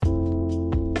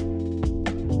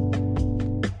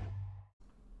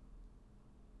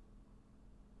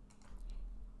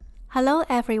Hello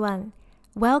everyone,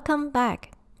 welcome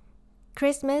back.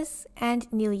 Christmas and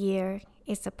New Year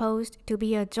is supposed to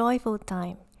be a joyful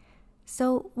time.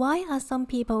 So why are some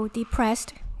people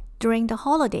depressed during the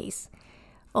holidays?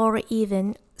 Or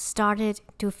even started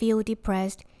to feel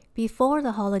depressed before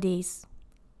the holidays?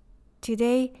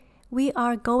 Today, we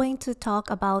are going to talk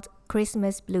about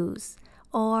Christmas blues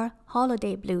or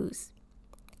holiday blues.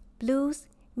 Blues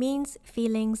means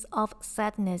feelings of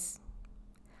sadness.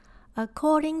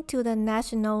 According to the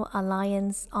National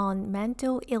Alliance on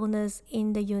Mental Illness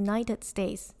in the United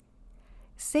States,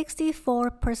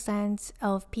 64%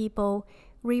 of people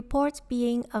report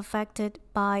being affected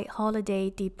by holiday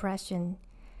depression,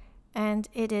 and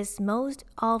it is most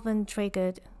often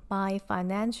triggered by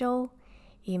financial,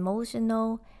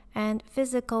 emotional, and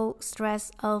physical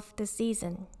stress of the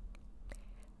season.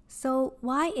 So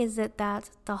why is it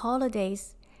that the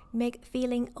holidays make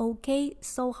feeling okay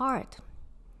so hard?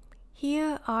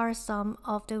 Here are some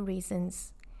of the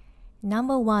reasons.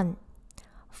 Number 1.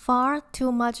 Far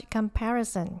too much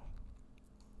comparison.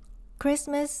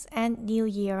 Christmas and New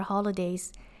Year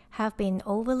holidays have been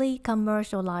overly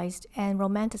commercialized and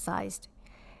romanticized.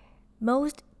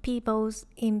 Most people's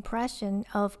impression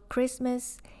of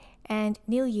Christmas and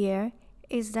New Year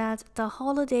is that the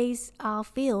holidays are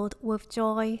filled with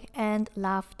joy and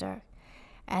laughter,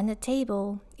 and the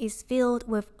table is filled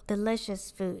with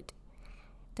delicious food.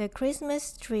 The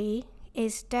Christmas tree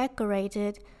is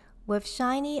decorated with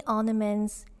shiny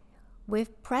ornaments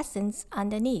with presents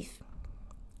underneath.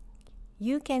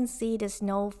 You can see the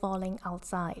snow falling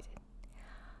outside.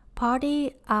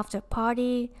 Party after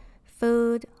party,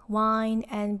 food, wine,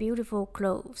 and beautiful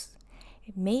clothes.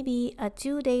 It may be a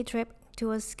 2-day trip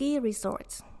to a ski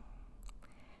resort.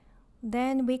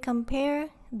 Then we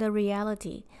compare the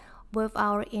reality with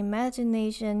our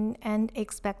imagination and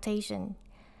expectation.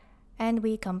 And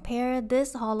we compare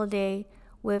this holiday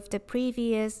with the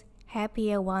previous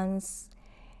happier ones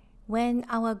when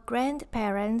our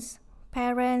grandparents'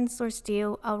 parents were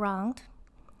still around.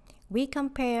 We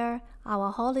compare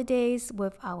our holidays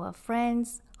with our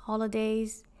friends'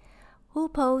 holidays who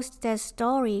post their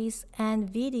stories and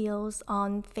videos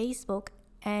on Facebook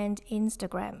and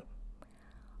Instagram.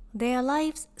 Their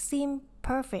lives seem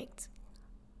perfect.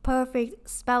 Perfect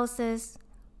spouses,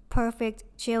 perfect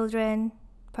children,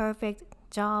 perfect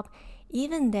job,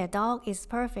 even their dog is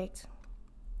perfect.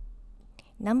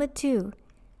 Number 2,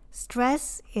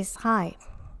 stress is high.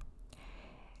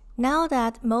 Now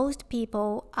that most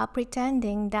people are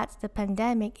pretending that the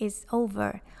pandemic is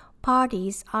over,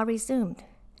 parties are resumed.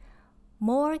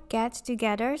 More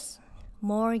get-togethers,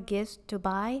 more gifts to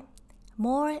buy,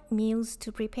 more meals to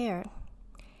prepare.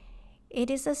 It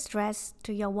is a stress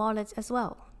to your wallet as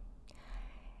well.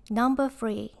 Number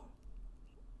 3,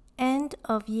 end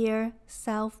of year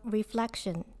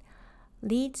self-reflection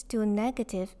leads to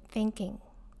negative thinking.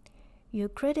 You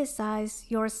criticize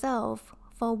yourself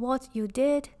for what you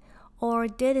did or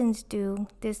didn't do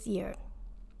this year.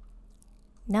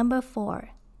 Number 4,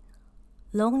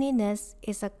 loneliness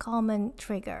is a common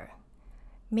trigger.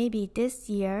 Maybe this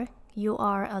year you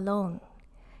are alone.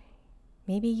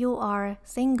 Maybe you are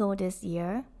single this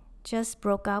year, just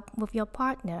broke up with your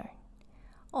partner.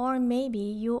 Or maybe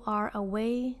you are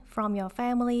away from your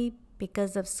family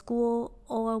because of school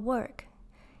or work.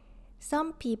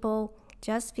 Some people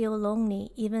just feel lonely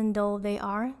even though they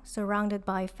are surrounded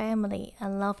by family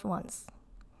and loved ones.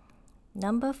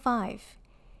 Number 5,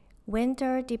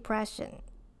 winter depression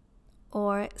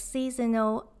or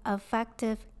seasonal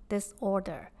affective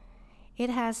disorder. It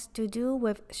has to do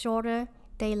with shorter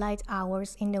daylight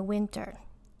hours in the winter.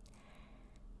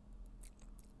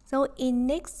 So in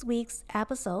next week's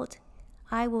episode,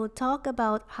 I will talk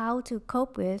about how to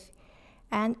cope with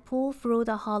and pull through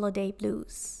the holiday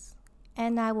blues.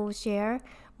 And I will share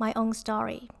my own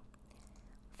story.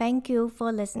 Thank you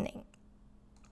for listening.